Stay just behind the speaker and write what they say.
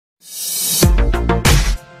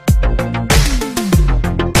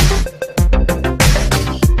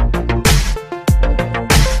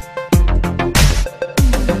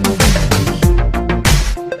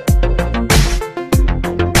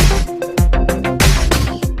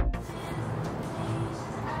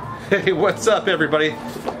Hey, what's up everybody?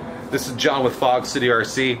 This is John with Fog City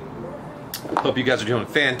RC. Hope you guys are doing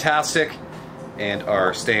fantastic and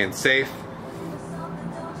are staying safe.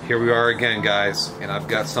 Here we are again, guys, and I've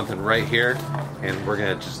got something right here, and we're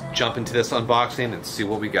gonna just jump into this unboxing and see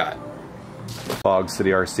what we got. Fog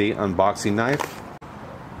City RC unboxing knife.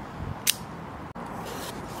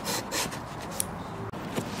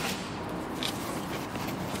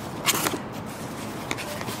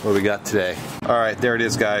 What do we got today? All right, there it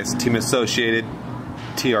is, guys. Team Associated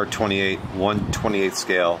TR28 1/28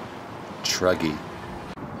 scale Truggy.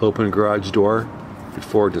 Open garage door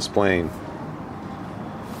before displaying.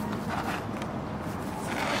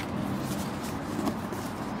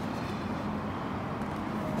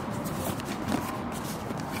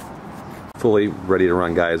 Fully ready to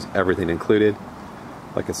run, guys. Everything included.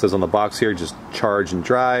 Like it says on the box here, just charge and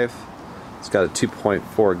drive. It's got a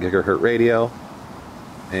 2.4 gigahertz radio.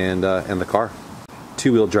 And the car.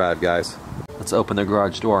 Two-wheel drive, guys. Let's open the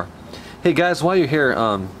garage door. Hey guys, while you're here,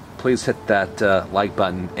 please hit that like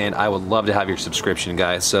button, and I would love to have your subscription,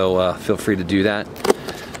 guys, so feel free to do that.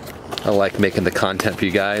 I like making the content for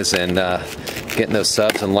you guys, and getting those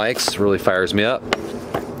subs and likes really fires me up.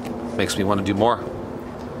 Makes me want to do more.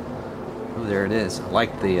 Oh, there it is. I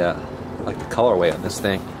like the colorway on this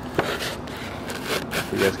thing.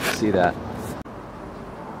 You guys can see that.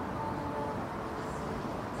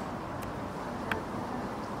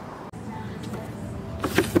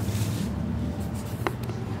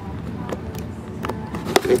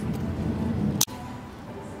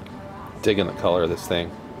 Digging the color of this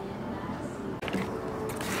thing.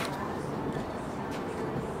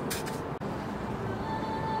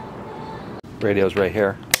 Radio's right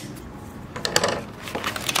here.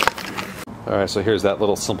 Alright, so here's that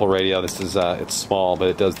little simple radio. This is it's small, but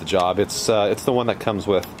it does the job. It's the one that comes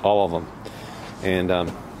with all of them. And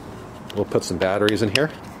we'll put some batteries in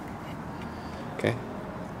here. Okay.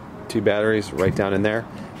 2 batteries right down in there.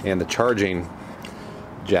 And the charging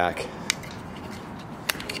jack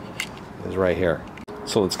is right here.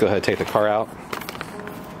 So let's go ahead and take the car out.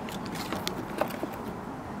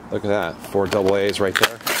 Look at that, 4 AA's right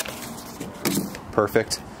there.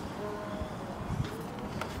 Perfect.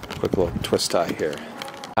 Quick little twist tie here.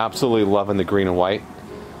 Absolutely loving the green and white.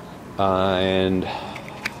 And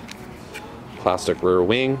plastic rear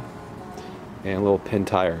wing. And little pin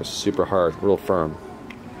tires, super hard, real firm.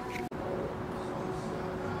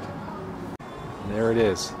 And there it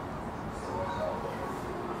is.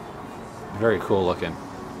 Very cool looking.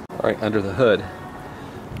 All right, under the hood.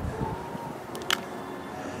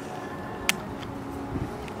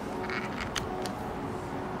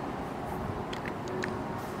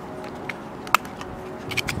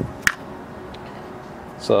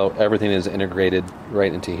 So everything is integrated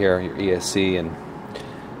right into here, your ESC and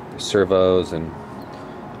your servos and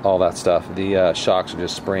all that stuff. The shocks are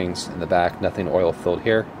just springs in the back, nothing oil filled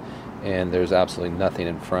here, and there's absolutely nothing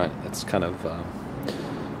in front. It's kind of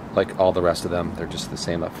like all the rest of them, they're just the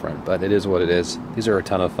same up front, but it is what it is. These are a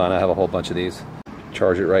ton of fun. I have a whole bunch of these.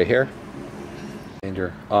 Charge it right here, and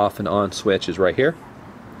your off and on switch is right here.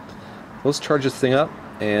 Let's charge this thing up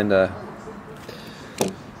and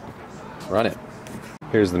run it.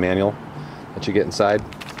 Here's the manual that you get inside.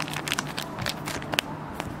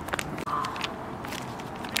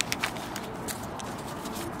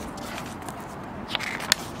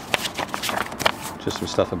 Just some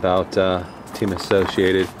stuff about Team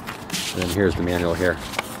Associated. And then here's the manual here.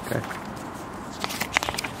 Okay.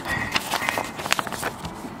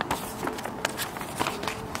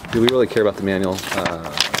 Do we really care about the manual?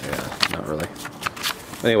 Yeah, not really.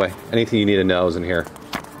 Anyway, anything you need to know is in here.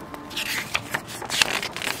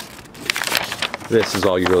 This is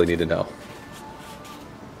all you really need to know.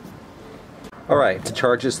 Alright, to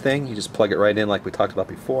charge this thing, you just plug it right in like we talked about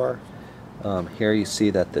before. Here you see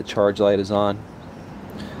that the charge light is on.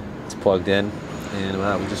 It's plugged in.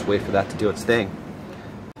 And we just wait for that to do its thing.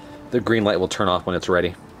 The green light will turn off when it's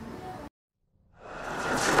ready.